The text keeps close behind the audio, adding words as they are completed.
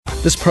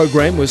This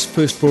program was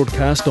first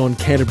broadcast on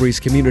Canterbury's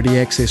community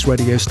access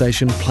radio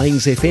station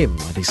Plains FM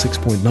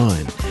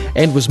 96.9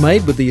 and was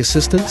made with the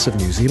assistance of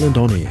New Zealand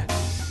On Air.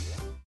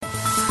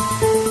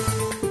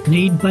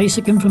 Need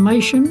basic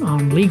information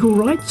on legal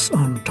rights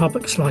on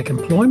topics like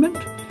employment,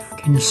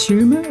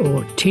 consumer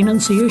or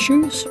tenancy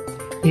issues?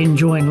 Then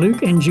join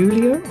Luke and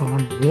Julia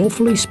on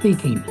Lawfully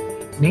Speaking,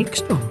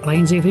 next on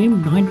Plains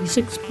FM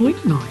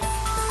 96.9.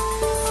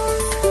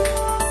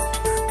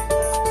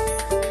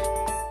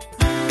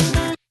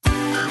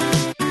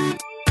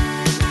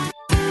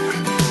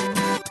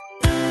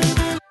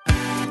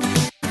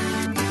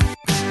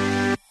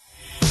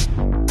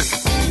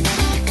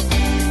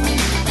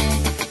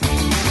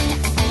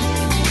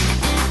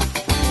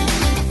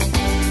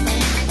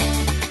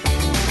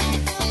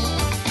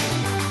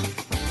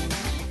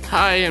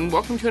 Hi, and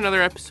welcome to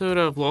another episode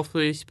of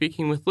Lawfully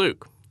Speaking with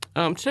Luke.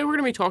 Today we're going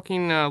to be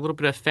talking a little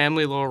bit of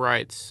family law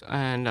rights,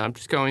 and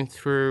just going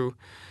through,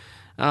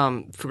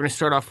 we're going to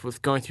start off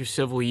with going through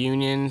civil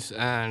unions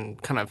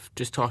and kind of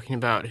just talking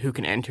about who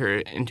can enter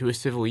into a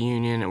civil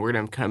union, and we're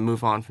going to kind of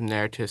move on from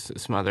there to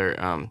some other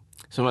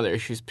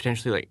issues,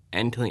 potentially like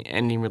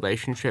ending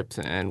relationships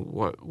and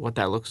what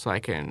that looks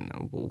like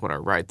and what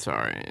our rights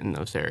are in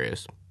those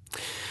areas.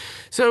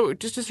 So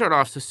just to start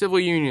off, civil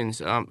unions.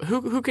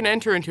 Who can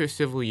enter into a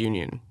civil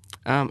union?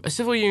 A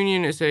civil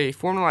union is a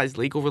formalized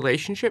legal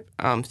relationship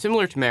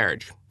similar to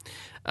marriage.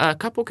 A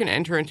couple can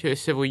enter into a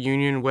civil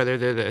union whether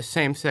they're the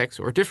same sex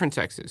or different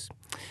sexes.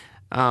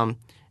 And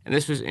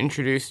this was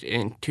introduced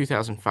in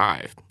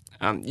 2005.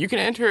 You can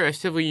enter a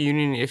civil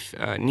union if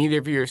neither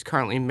of you is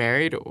currently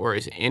married or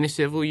is in a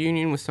civil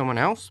union with someone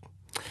else.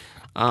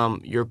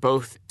 You're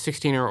both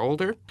 16 or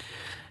older.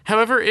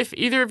 However, if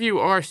either of you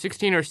are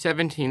 16 or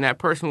 17, that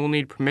person will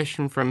need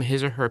permission from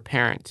his or her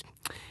parents.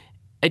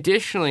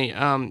 Additionally,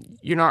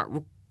 you're not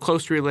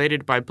closely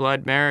related by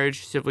blood,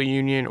 marriage, civil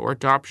union, or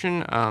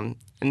adoption. And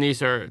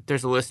there's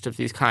a list of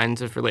these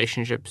kinds of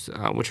relationships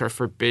which are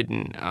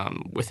forbidden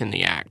within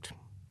the Act.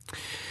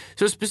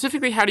 So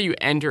specifically, how do you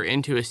enter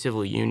into a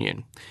civil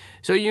union?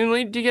 So you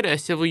need to get a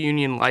civil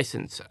union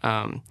license.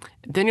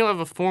 Then you'll have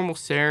a formal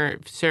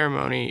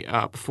ceremony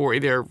before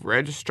either a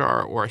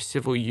registrar or a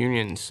civil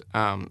unions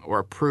or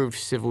approved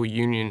civil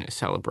union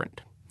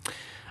celebrant.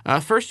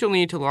 First, you'll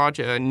need to lodge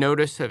a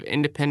notice of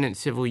independent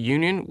civil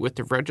union with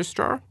the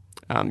registrar.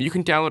 You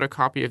can download a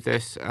copy of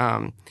this.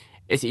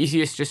 It's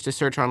easiest just to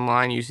search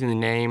online using the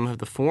name of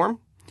the form.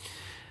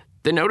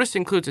 The notice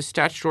includes a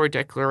statutory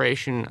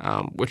declaration,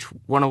 which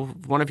one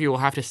of you will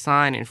have to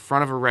sign in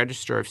front of a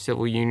register of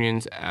civil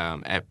unions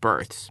at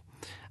births,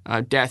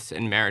 deaths,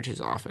 and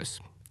marriages office.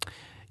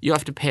 You'll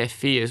have to pay a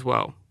fee as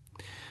well.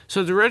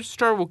 So the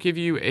registrar will give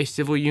you a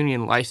civil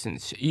union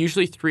license,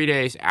 usually 3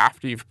 days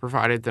after you've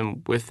provided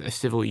them with a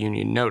civil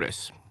union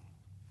notice.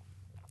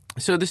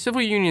 So the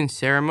civil union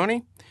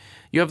ceremony,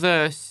 you'll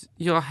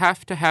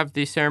have to have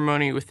the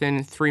ceremony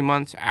within 3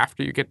 months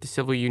after you get the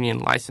civil union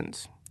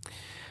license.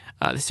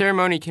 The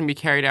ceremony can be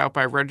carried out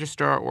by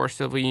registrar or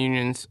civil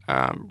union's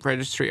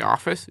registry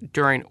office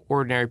during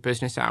ordinary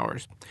business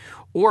hours,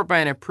 or by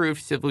an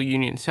approved civil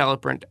union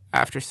celebrant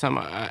at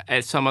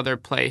some other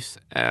place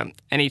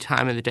any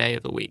time of the day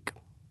of the week.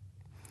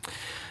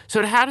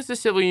 So how does the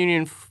civil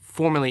union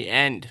formally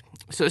end?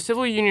 So a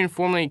civil union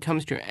formally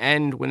comes to an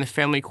end when the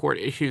family court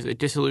issues a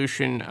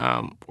dissolution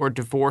or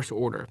divorce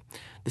order,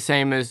 the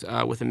same as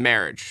with a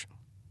marriage.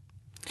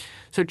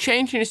 So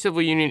changing a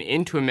civil union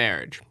into a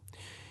marriage.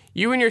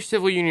 You and your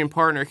civil union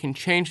partner can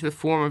change the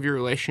form of your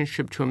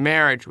relationship to a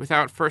marriage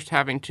without first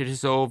having to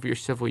dissolve your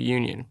civil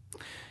union.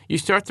 You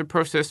start the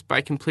process by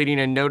completing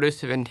a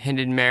notice of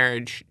intended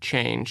marriage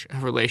change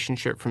of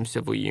relationship from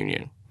civil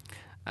union.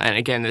 And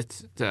again,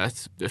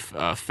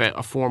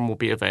 a form will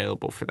be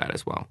available for that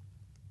as well.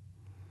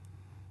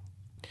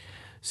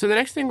 So the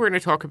next thing we're going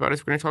to talk about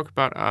is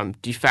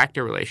de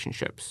facto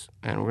relationships.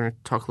 And we're going to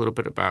talk a little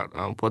bit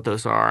about what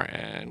those are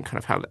and kind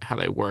of how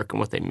they work and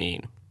what they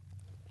mean.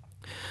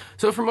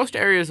 So for most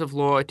areas of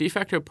law, de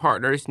facto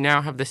partners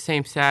now have the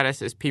same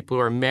status as people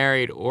who are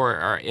married or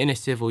are in a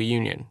civil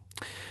union.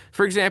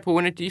 For example,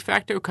 when a de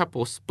facto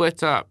couple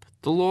splits up,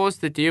 the laws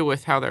that deal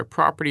with how their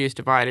property is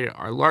divided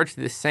are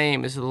largely the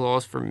same as the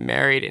laws for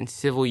married and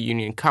civil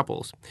union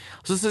couples.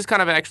 So this is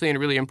kind of actually a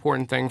really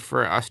important thing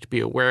for us to be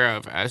aware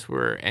of as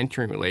we're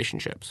entering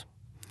relationships.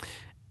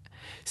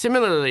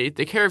 Similarly,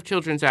 the Care of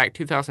Children's Act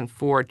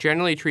 2004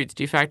 generally treats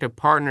de facto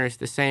partners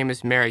the same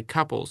as married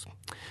couples.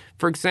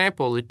 For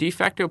example, the de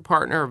facto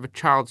partner of a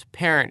child's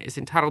parent is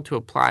entitled to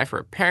apply for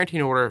a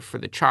parenting order for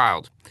the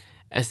child,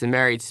 as the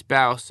married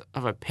spouse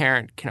of a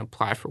parent can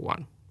apply for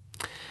one.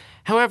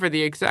 However,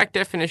 the exact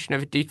definition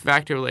of a de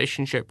facto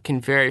relationship can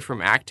vary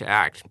from act to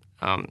act,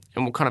 and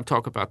we'll kind of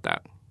talk about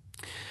that.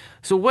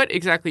 So what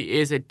exactly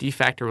is a de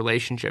facto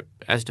relationship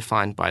as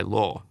defined by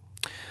law?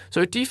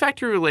 So a de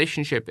facto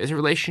relationship is a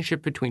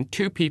relationship between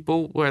two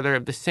people, whether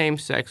of the same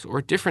sex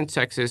or different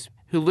sexes,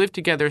 who live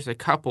together as a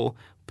couple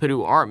but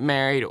who aren't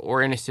married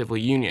or in a civil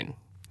union.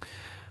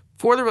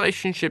 For the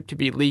relationship to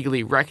be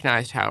legally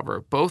recognized,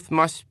 however, both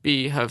must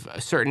be of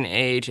a certain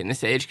age, and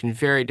this age can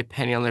vary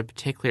depending on their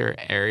particular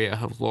area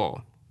of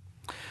law.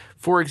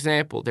 For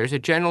example, there's a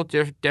general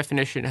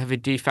definition of a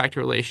de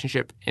facto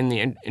relationship in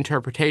the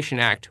Interpretation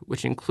Act,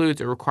 which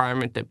includes a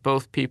requirement that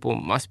both people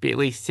must be at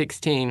least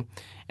 16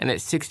 and that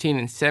 16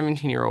 and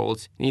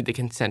 17-year-olds need the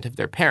consent of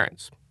their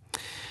parents.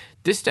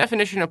 This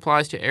definition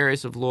applies to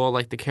areas of law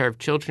like the Care of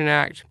Children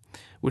Act,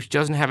 which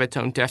doesn't have its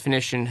own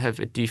definition of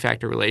a de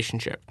facto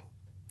relationship.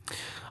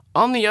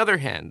 On the other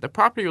hand, the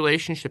Property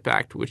Relationship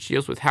Act, which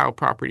deals with how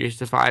property is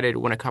divided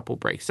when a couple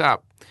breaks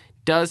up,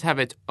 does have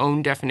its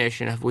own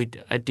definition of what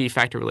a de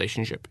facto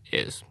relationship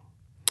is.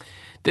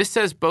 This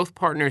says both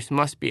partners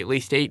must be at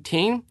least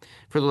 18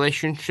 for the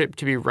relationship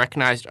to be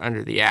recognized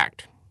under the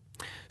Act.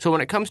 So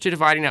when it comes to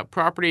dividing up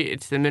property,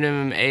 it's the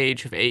minimum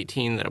age of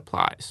 18 that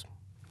applies.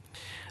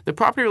 The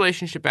Property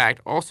Relationship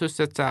Act also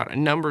sets out a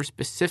number of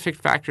specific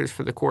factors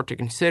for the court to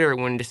consider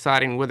when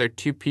deciding whether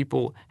two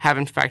people have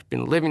in fact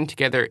been living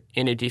together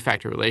in a de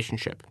facto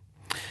relationship,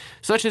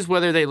 such as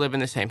whether they live in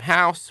the same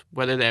house,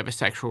 whether they have a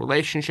sexual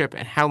relationship,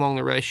 and how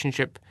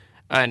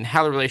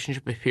the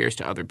relationship appears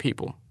to other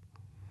people.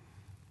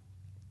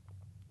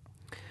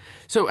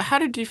 So how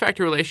do de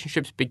facto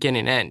relationships begin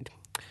and end?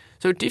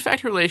 So de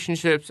facto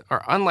relationships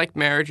are unlike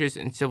marriages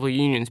and civil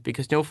unions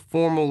because no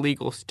formal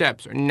legal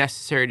steps are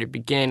necessary to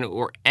begin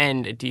or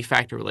end a de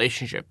facto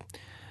relationship.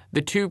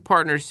 The two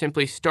partners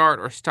simply start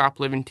or stop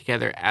living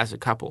together as a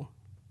couple.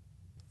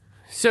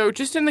 So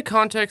just in the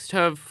context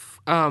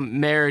of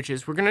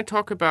marriages, we're going to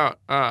talk about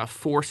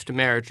forced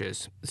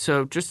marriages.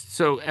 So just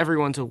so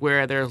everyone's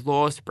aware, there are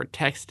laws to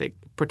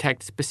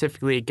protect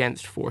specifically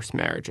against forced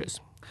marriages.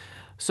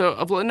 So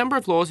a number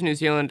of laws in New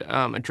Zealand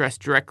address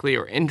directly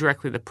or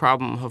indirectly the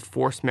problem of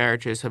forced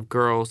marriages of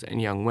girls and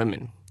young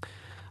women.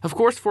 Of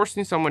course,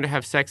 forcing someone to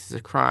have sex is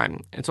a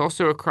crime. It's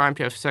also a crime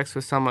to have sex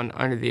with someone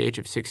under the age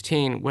of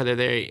 16, whether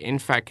they in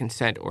fact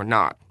consent or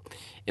not.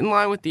 In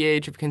line with the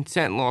age of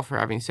consent law for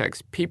having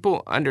sex,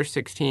 people under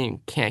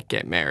 16 can't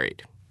get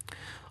married.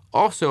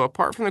 Also,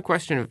 apart from the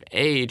question of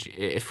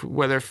age,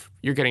 whether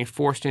you're getting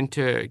forced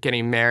into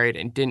getting married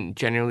and didn't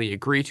genuinely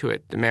agree to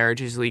it, the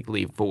marriage is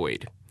legally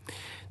void.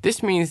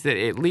 This means that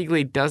it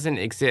legally doesn't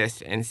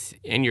exist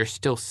and you're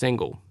still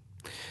single.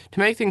 To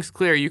make things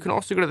clear, you can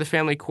also go to the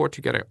family court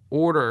to get an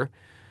order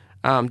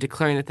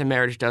declaring that the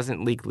marriage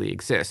doesn't legally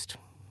exist.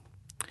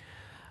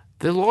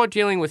 The law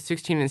dealing with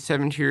 16 and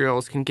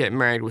 17-year-olds can get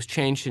married was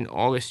changed in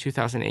August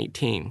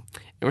 2018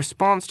 in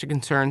response to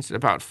concerns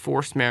about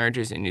forced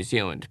marriages in New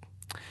Zealand.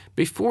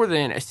 Before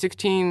then, a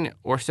 16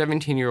 or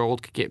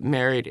 17-year-old could get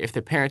married if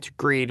the parents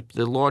agreed, but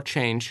the law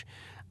change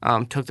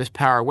took this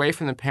power away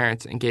from the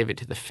parents and gave it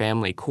to the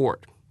family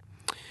court.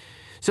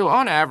 So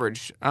on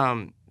average,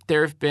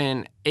 there have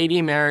been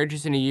 80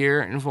 marriages in a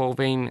year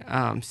involving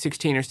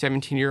 16 or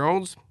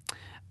 17-year-olds.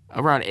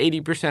 Around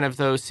 80% of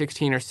those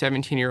 16 or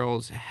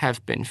 17-year-olds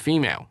have been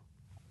female.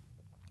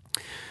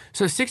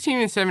 So 16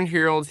 and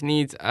 17-year-olds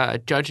needs a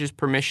judge's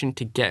permission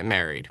to get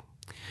married.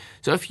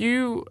 So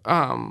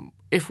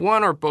if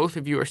one or both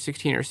of you are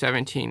 16 or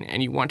 17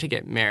 and you want to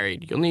get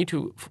married, you'll need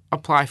to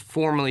apply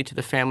formally to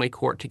the family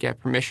court to get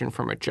permission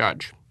from a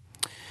judge.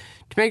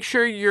 To make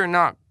sure you're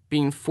not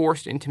being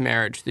forced into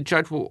marriage, the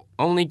judge will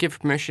only give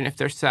permission if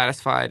they're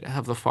satisfied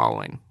of the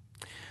following.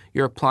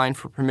 You're applying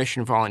for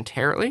permission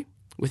voluntarily,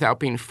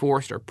 without being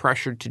forced or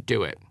pressured to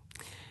do it.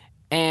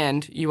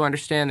 And you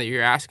understand that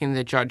you're asking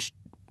the judge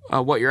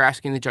what you're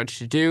asking the judge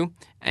to do,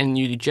 and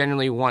you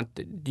genuinely want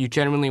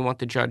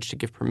the judge to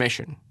give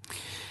permission.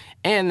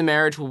 And the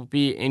marriage will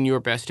be in your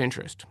best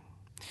interest.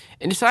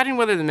 In deciding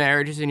whether the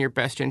marriage is in your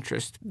best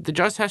interest, the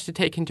judge has to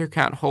take into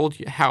account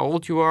how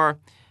old you are,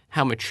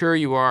 how mature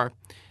you are,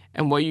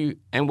 and what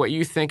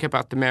you think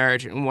about the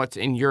marriage and what's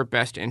in your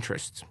best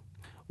interests,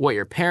 what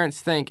your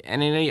parents think,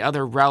 and any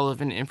other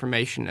relevant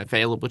information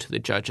available to the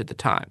judge at the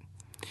time.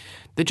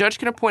 The judge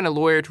can appoint a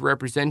lawyer to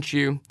represent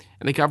you,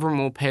 and the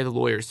government will pay the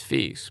lawyer's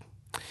fees.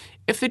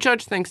 If the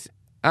judge thinks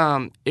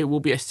it will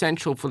be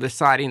essential for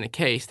deciding the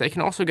case, they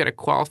can also get a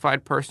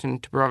qualified person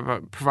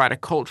to provide a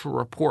cultural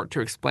report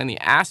to explain the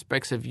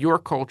aspects of your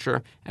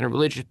culture and a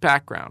religious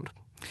background.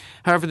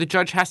 However, the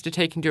judge has to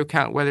take into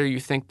account whether you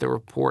think the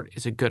report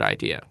is a good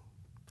idea.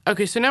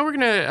 Okay, so now we're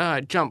going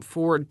to jump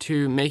forward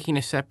to making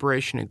a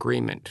separation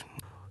agreement.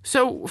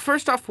 So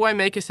first off, why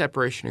make a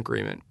separation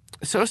agreement?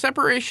 So a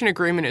separation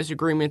agreement is an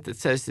agreement that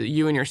says that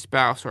you and your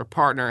spouse or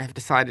partner have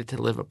decided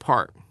to live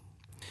apart.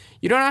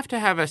 You don't have to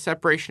have a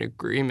separation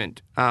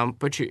agreement,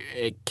 but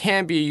it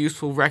can be a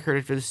useful record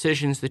of the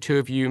decisions the two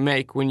of you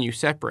make when you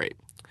separate.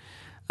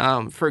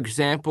 For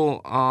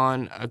example,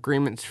 on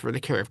agreements for the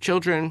care of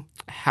children,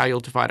 how you'll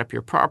divide up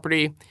your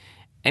property,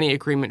 any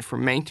agreement for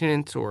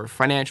maintenance or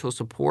financial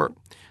support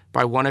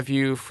by one of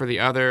you for the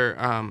other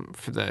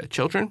for the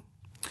children.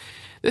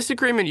 This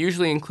agreement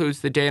usually includes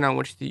the date on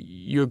which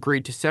you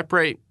agreed to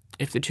separate,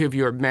 if the two of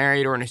you are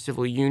married or in a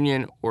civil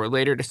union or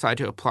later decide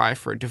to apply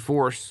for a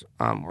divorce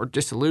or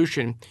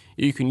dissolution,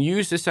 you can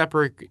use the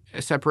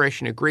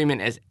separation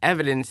agreement as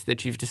evidence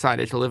that you've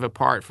decided to live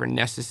apart for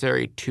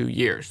necessary 2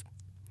 years,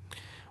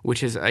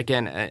 which is,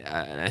 again,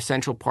 an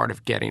essential part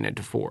of getting a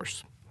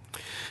divorce.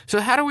 So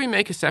how do we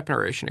make a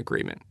separation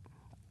agreement?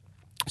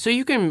 So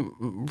you can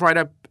write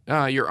up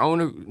your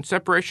own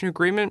separation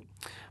agreement,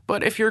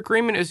 but if your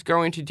agreement is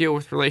going to deal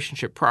with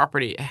relationship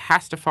property, it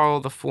has to follow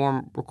the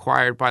form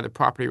required by the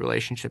Property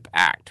Relationship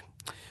Act.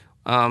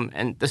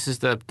 And this is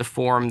the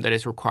form that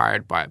is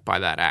required by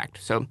that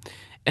act. So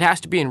it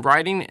has to be in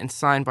writing and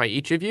signed by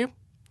each of you.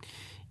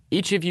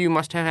 Each of you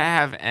must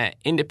have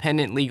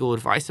independent legal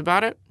advice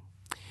about it.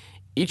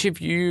 Each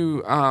of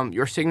you,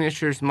 your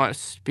signatures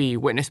must be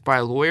witnessed by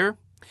a lawyer.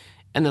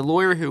 And the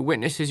lawyer who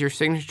witnesses your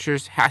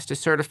signatures has to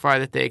certify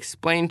that they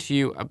explain to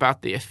you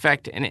about the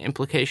effect and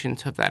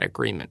implications of that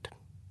agreement.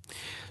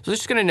 So I'm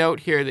just going to note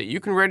here that you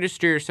can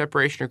register your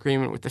separation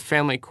agreement with the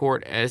family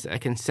court as a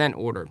consent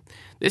order.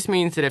 This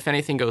means that if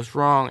anything goes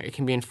wrong, it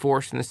can be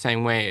enforced in the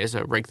same way as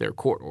a regular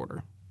court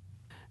order.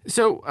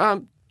 So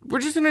we're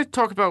just going to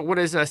talk about what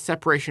is a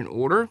separation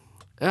order.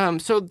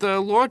 So the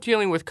law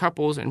dealing with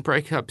couples and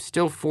breakups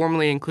still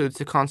formally includes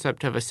the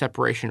concept of a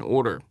separation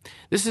order.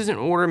 This is an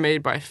order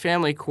made by a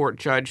family court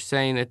judge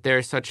saying that there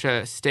is such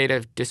a state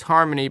of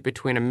disharmony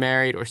between a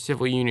married or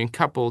civil union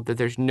couple that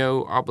there's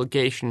no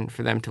obligation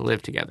for them to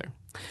live together.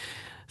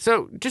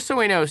 So just so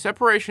we know,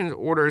 separation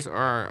orders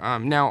are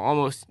now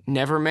almost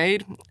never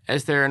made,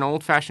 as they're an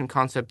old-fashioned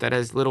concept that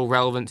has little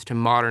relevance to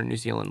modern New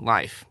Zealand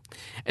life.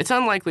 It's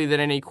unlikely that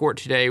any court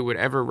today would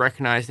ever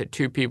recognize that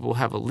two people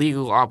have a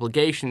legal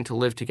obligation to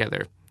live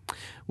together,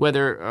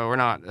 whether or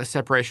not a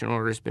separation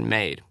order has been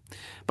made.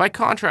 By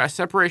contrast,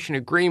 separation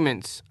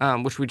agreements,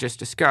 which we just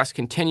discussed,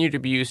 continue to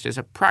be used as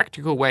a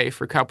practical way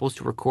for couples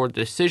to record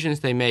the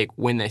decisions they make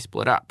when they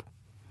split up.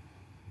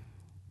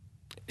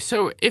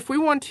 So if we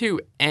want to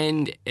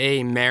end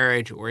a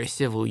marriage or a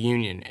civil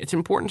union, it's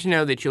important to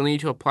know that you'll need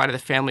to apply to the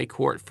family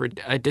court for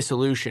a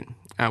dissolution,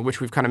 which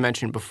we've kind of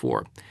mentioned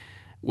before,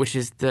 which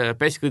is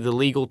basically the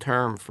legal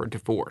term for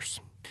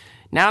divorce.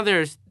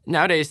 Nowadays,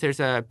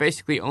 there's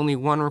basically only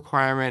one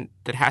requirement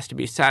that has to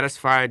be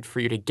satisfied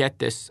for you to get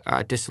this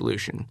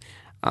dissolution.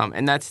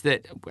 And that's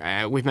that,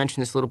 we've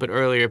mentioned this a little bit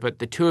earlier, but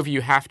the two of you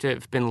have to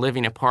have been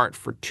living apart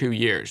for 2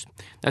 years.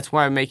 That's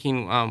why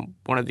making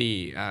one of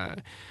the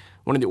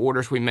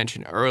orders we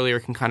mentioned earlier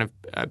can kind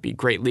of be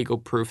great legal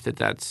proof that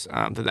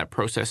that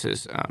process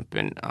has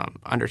been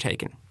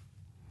undertaken.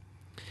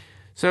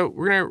 So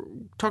we're going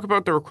to talk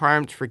about the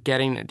requirements for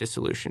getting a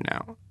dissolution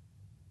now.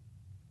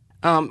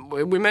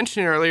 We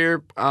mentioned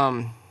earlier,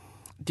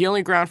 the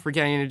only ground for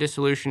getting a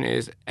dissolution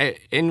is an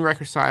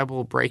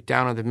irreconcilable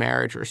breakdown of the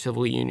marriage or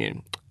civil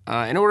union.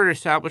 In order to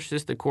establish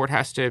this, the court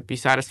has to be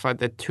satisfied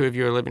that two of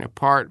you are living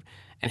apart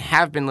and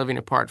have been living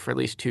apart for at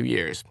least 2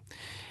 years.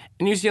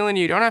 In New Zealand,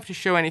 you don't have to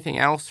show anything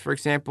else. For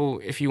example,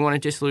 if you want a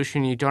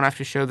dissolution, you don't have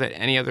to show that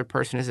any other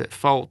person is at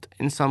fault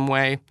in some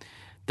way.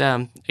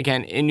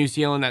 Again, in New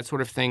Zealand, that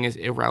sort of thing is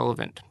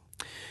irrelevant.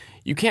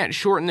 You can't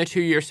shorten the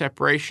 2-year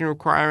separation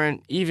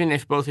requirement, even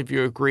if both of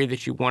you agree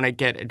that you want to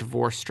get a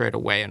divorce straight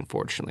away,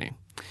 unfortunately.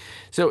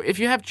 So if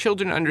you have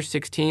children under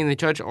 16, the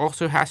judge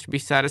also has to be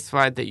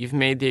satisfied that you've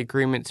made the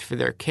agreements for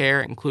their care,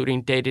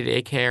 including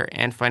day-to-day care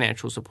and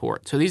financial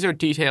support. So these are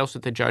details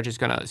that the judge is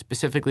going to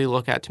specifically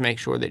look at to make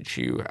sure that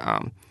you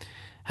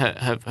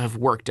have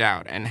worked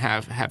out and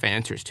have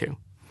answers to.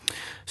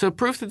 So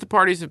proof that the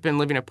parties have been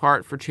living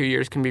apart for 2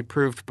 years can be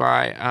proved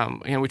by,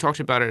 we talked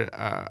about it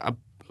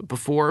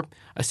before,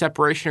 a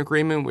separation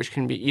agreement, which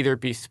can either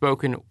be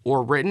spoken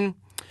or written,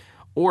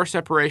 or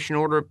separation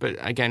order. But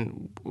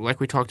again, like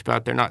we talked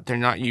about, they're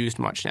not used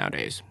much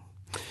nowadays.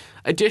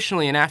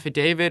 Additionally, an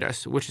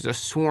affidavit, which is a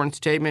sworn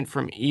statement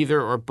from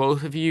either or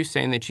both of you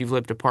saying that you've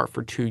lived apart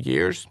for 2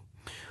 years,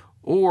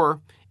 or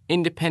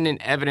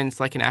independent evidence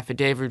like an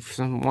affidavit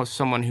from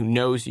someone who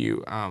knows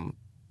you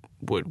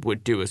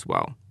would do as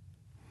well.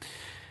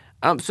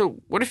 So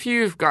what if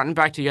you've gotten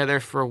back together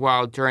for a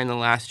while during the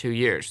last 2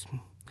 years?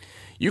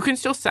 You can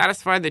still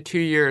satisfy the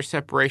 2-year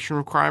separation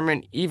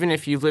requirement even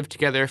if you lived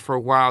together for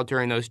a while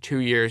during those 2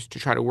 years to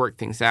try to work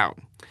things out,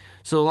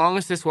 so long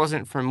as this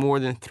wasn't for more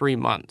than 3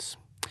 months.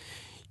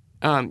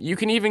 You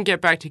can even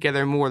get back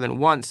together more than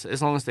once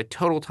as long as the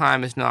total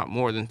time is not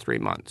more than 3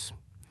 months.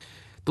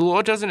 The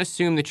law doesn't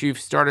assume that you've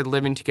started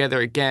living together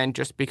again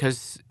just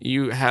because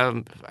you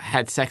have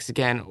had sex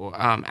again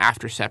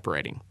after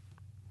separating.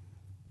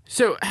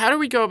 So how do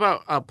we go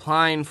about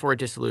applying for a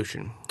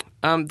dissolution?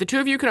 The two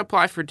of you can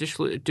apply for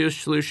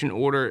dissolution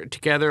order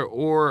together,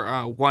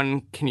 or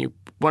one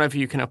of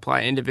you can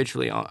apply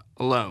individually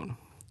alone.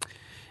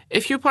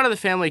 If you apply to the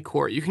family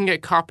court, you can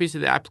get copies of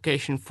the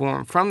application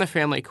form from the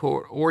family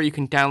court, or you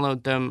can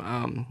download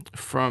them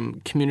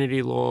from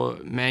Community Law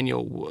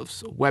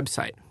Manual's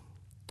website.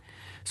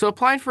 So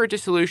applying for a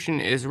dissolution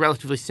is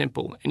relatively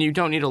simple, and you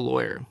don't need a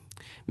lawyer.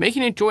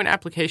 Making a joint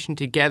application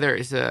together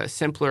is a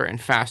simpler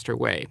and faster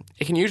way.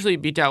 It can usually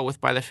be dealt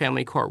with by the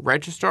family court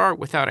registrar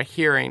without a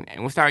hearing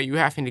and without you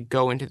having to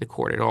go into the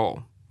court at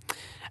all.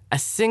 A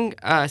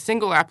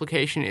single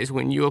application is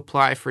when you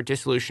apply for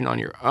dissolution on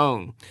your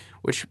own,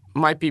 which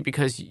might be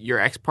because your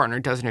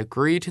ex-partner doesn't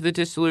agree to the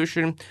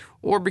dissolution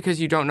or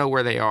because you don't know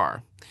where they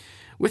are.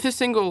 With a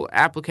single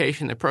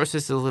application, the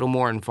process is a little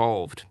more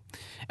involved.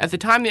 At the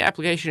time the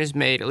application is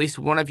made, at least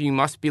one of you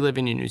must be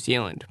living in New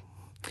Zealand.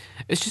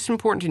 It's just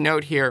important to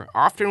note here,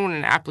 often when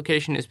an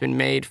application has been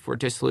made for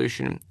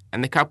dissolution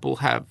and the couple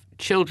have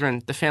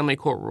children, the family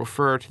court will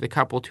refer to the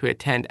couple to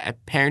attend a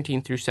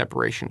parenting through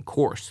separation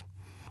course,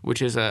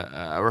 which is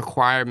a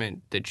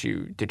requirement that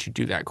you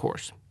do that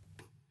course.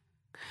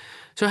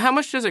 So how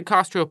much does it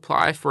cost to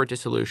apply for a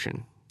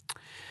dissolution?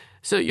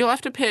 So you'll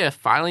have to pay a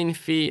filing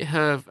fee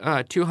of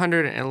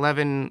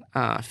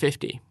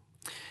 $211.50.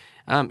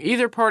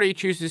 Either party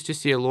chooses to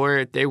see a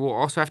lawyer, they will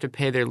also have to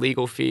pay their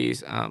legal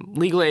fees.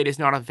 Legal aid is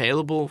not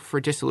available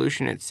for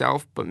dissolution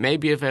itself, but may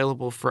be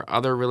available for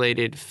other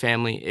related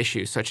family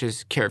issues, such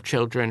as care of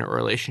children or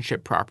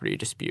relationship property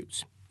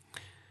disputes.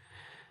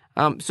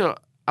 So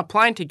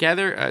applying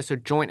together, so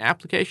joint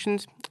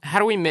applications, how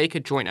do we make a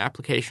joint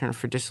application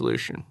for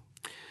dissolution?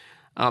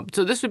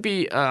 So this would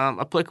be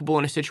applicable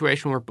in a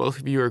situation where both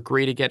of you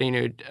agree to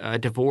getting a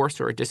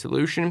divorce or a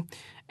dissolution,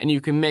 and you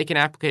can make an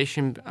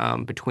application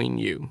between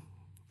you.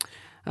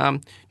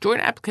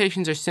 Joint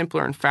applications are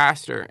simpler and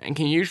faster and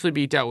can usually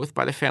be dealt with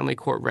by the family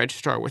court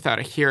registrar without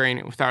a hearing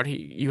and without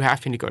you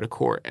having to go to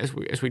court,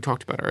 as we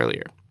talked about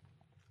earlier.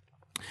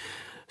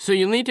 So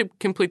you'll need to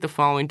complete the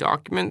following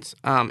documents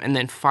and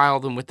then file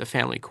them with the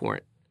family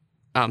court.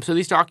 So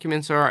these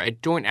documents are a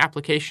joint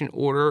application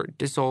order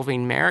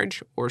dissolving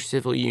marriage or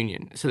civil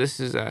union. So this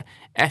is a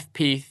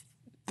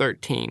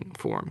FP13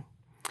 form.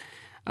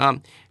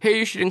 Here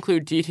you should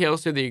include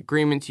details of the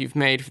agreements you've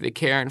made for the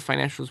care and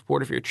financial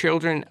support of your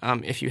children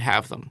if you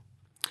have them.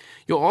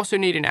 You'll also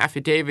need an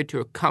affidavit to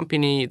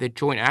accompany the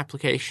joint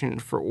application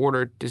for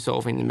order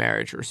dissolving the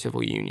marriage or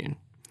civil union.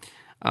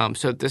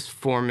 So this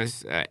form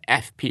is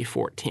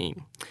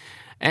FP14.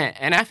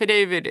 An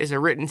affidavit is a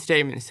written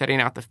statement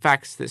setting out the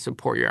facts that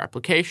support your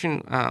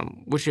application,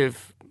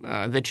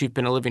 that you've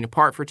been living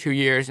apart for 2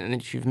 years and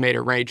that you've made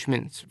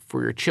arrangements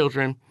for your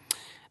children.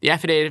 The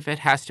affidavit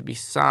has to be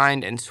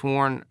signed and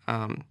sworn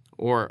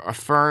or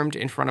affirmed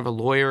in front of a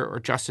lawyer or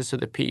justice of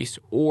the peace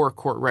or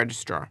court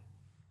registrar.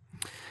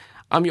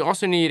 You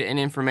also need an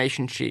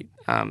information sheet,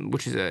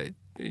 which is a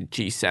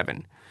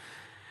G7.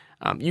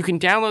 You can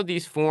download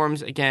these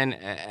forms, again,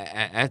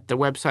 at the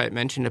website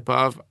mentioned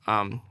above,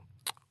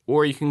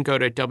 or you can go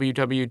to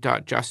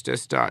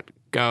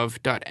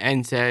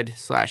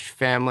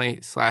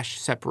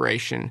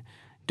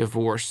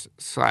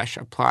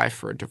www.justice.gov.nz/family/separation/divorce/apply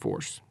for a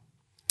divorce.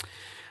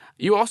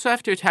 You also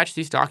have to attach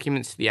these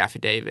documents to the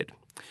affidavit.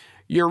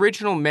 Your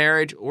original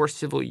marriage or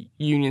civil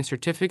union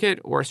certificate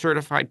or a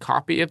certified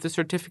copy of the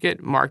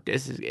certificate marked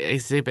as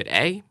Exhibit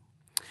A,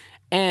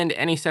 and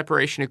any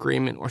separation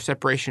agreement or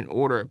separation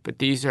order, but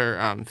these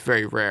are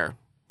very rare,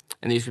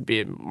 and these would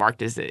be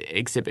marked as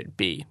Exhibit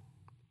B.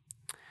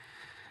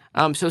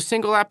 So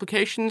single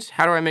applications,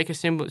 how do I make a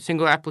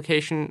single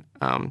application?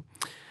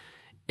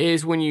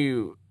 Is when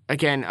you,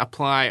 again,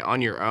 apply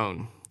on your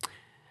own.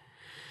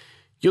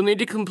 You'll need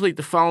to complete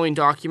the following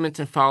documents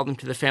and file them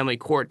to the family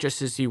court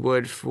just as you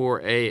would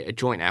for a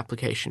joint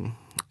application.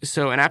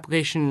 So an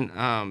application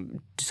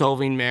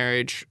dissolving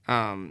marriage,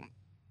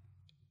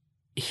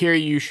 here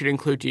you should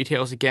include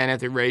details, again, of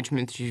the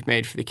arrangements you've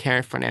made for the care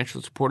and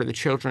financial support of the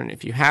children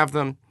if you have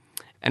them.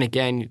 And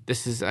again,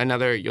 this is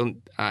another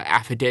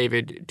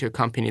affidavit to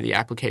accompany the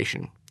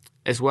application,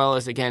 as well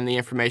as, again, the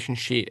information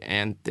sheet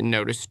and the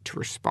notice to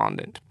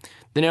respondent.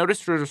 The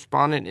notice to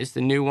respondent is the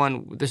new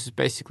one. This is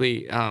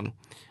basically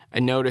a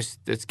notice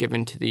that's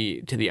given to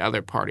the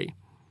other party.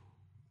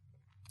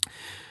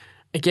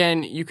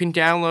 Again, you can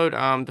download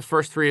the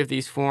first three of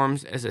these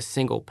forms as a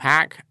single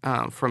pack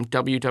from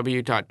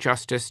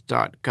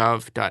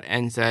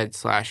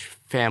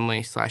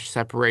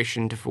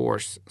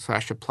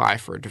www.justice.gov.nz/family/separation/divorce/apply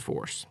for a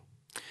divorce.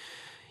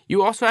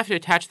 You also have to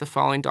attach the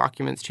following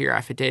documents to your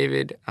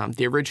affidavit: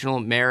 the original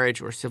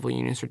marriage or civil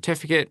union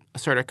certificate, a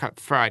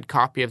certified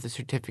copy of the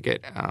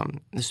certificate,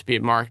 this would be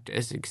marked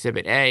as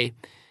Exhibit A,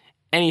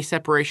 any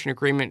separation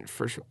agreement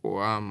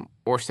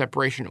or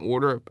separation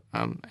order,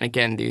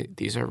 again,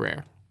 these are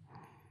rare.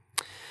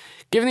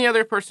 Giving the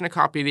other person a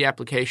copy of the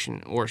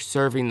application or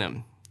serving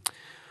them.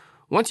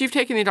 Once you've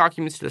taken the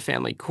documents to the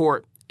family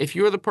court, if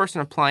you are the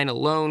person applying a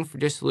loan for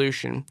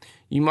dissolution,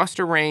 you must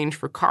arrange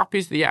for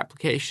copies of the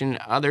application and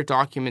other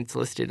documents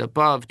listed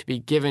above to be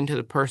given to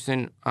the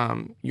person,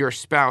 your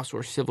spouse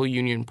or civil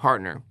union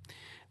partner.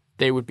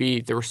 They would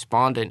be the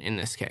respondent in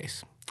this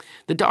case.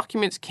 The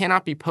documents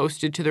cannot be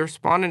posted to the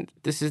respondent.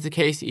 This is the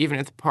case even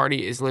if the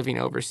party is living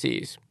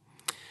overseas.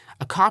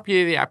 A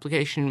copy of the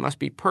application must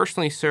be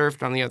personally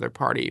served on the other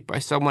party by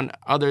someone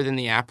other than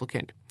the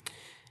applicant.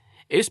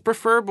 It is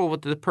preferable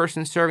that the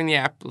person serving the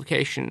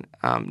application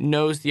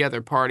knows the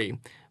other party,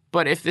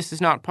 But if this is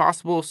not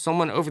possible,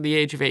 someone over the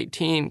age of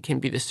 18 can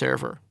be the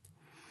server.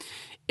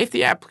 If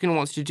the applicant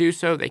wants to do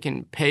so, they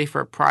can pay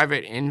for a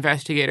private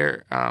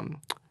investigator,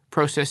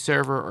 process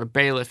server, or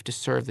bailiff to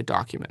serve the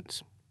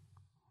documents.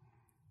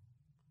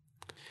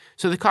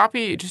 So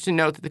just to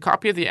note that the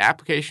copy of the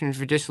application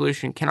for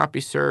dissolution cannot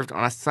be served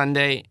on a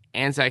Sunday,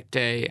 Anzac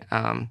Day,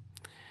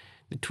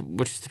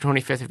 which is the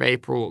 25th of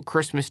April,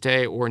 Christmas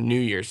Day, or New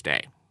Year's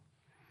Day.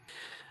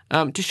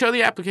 To show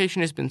the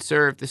application has been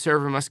served, the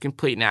server must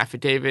complete an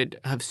affidavit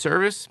of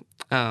service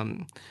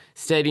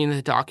stating that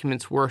the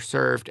documents were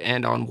served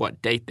and on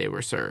what date they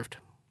were served.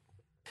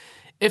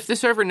 If the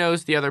server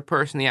knows the other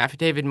person, the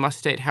affidavit must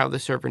state how the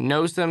server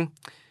knows them.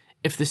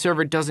 If the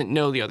server doesn't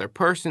know the other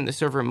person, the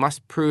server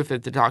must prove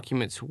that the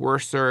documents were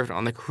served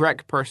on the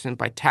correct person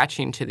by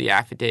attaching to the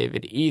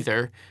affidavit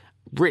either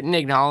written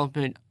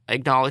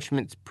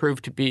acknowledgments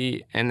proved to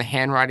be in the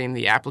handwriting of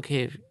the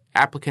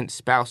applicant's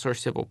spouse or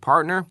civil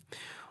partner,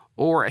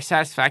 or a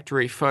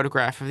satisfactory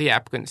photograph of the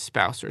applicant's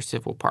spouse or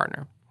civil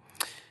partner.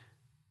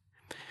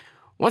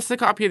 Once the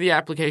copy of the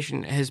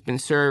application has been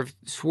served,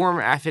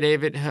 sworn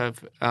affidavit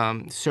of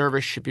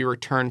service should be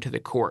returned to the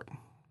court.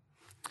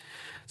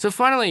 So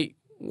finally,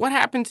 what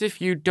happens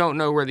if you don't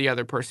know where the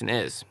other person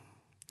is?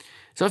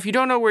 So if you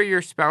don't know where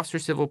your spouse or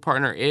civil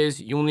partner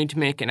is, you will need to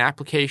make an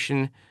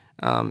application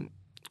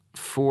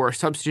for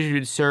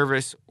substituted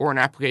service or an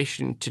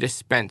application to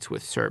dispense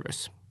with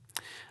service.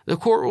 The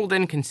court will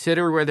then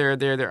consider whether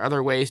there are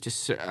other ways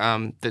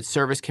that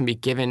service can be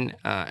given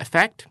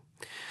effect.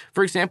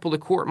 For example, the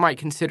court might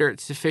consider it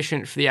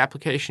sufficient for the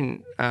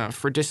application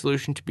for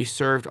dissolution to be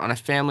served on a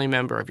family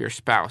member of your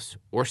spouse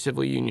or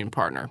civil union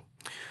partner,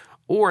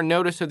 or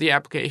notice of the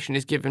application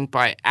is given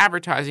by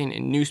advertising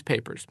in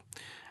newspapers,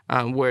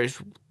 where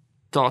it's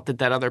thought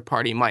that other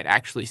party might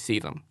actually see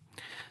them.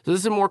 So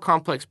this is a more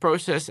complex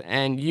process,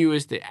 and you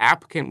as the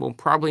applicant will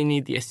probably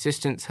need the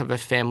assistance of a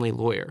family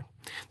lawyer.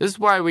 This is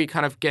why we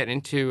kind of get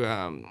into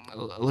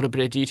a little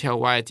bit of detail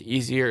why it's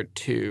easier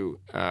to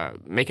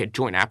make a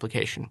joint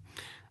application.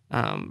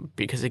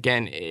 Because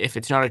again, if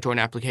it's not a joint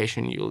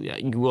application,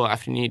 you will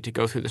have to need to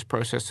go through this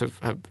process of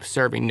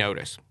serving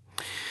notice.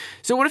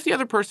 So what if the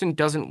other person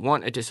doesn't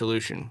want a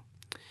dissolution?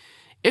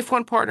 If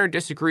one partner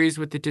disagrees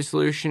with the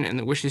dissolution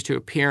and wishes to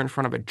appear in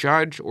front of a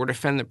judge or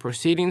defend the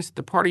proceedings,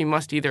 the party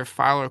must either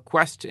file a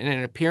request in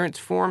an appearance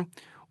form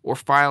or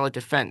file a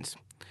defense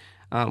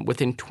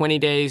within 21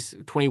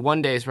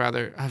 days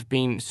of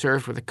being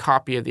served with a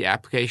copy of the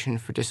application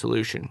for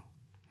dissolution.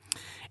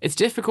 It's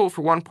difficult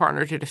for one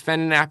partner to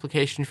defend an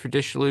application for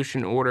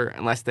dissolution order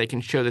unless they can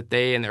show that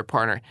they and their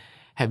partner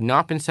have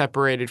not been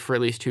separated for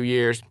at least 2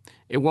 years.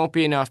 It won't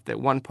be enough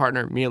that one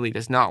partner merely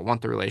does not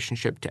want the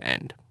relationship to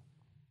end.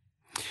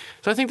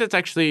 So I think that's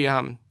actually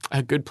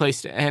a good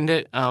place to end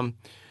it.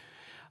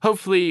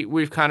 Hopefully,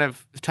 we've kind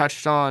of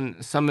touched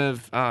on some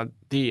of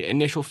the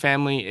initial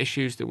family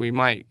issues that we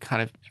might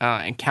kind of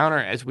encounter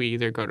as we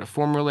either go to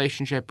form a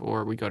relationship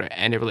or we go to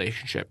end a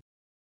relationship.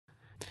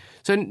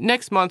 So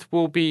next month,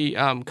 we'll be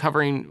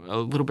covering a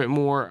little bit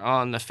more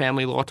on the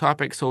family law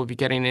topic. So we'll be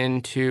getting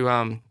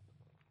into,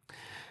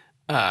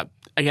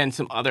 again,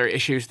 some other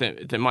issues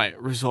that might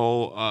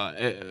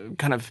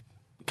kind of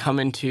come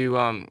into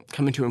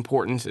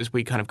importance as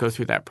we kind of go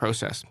through that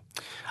process.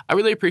 I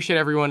really appreciate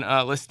everyone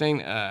listening.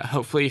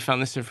 Hopefully you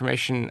found this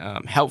information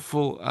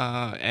helpful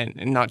and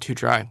not too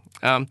dry.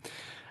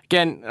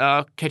 Again,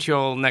 I'll catch you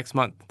all next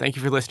month. Thank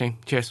you for listening.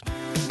 Cheers.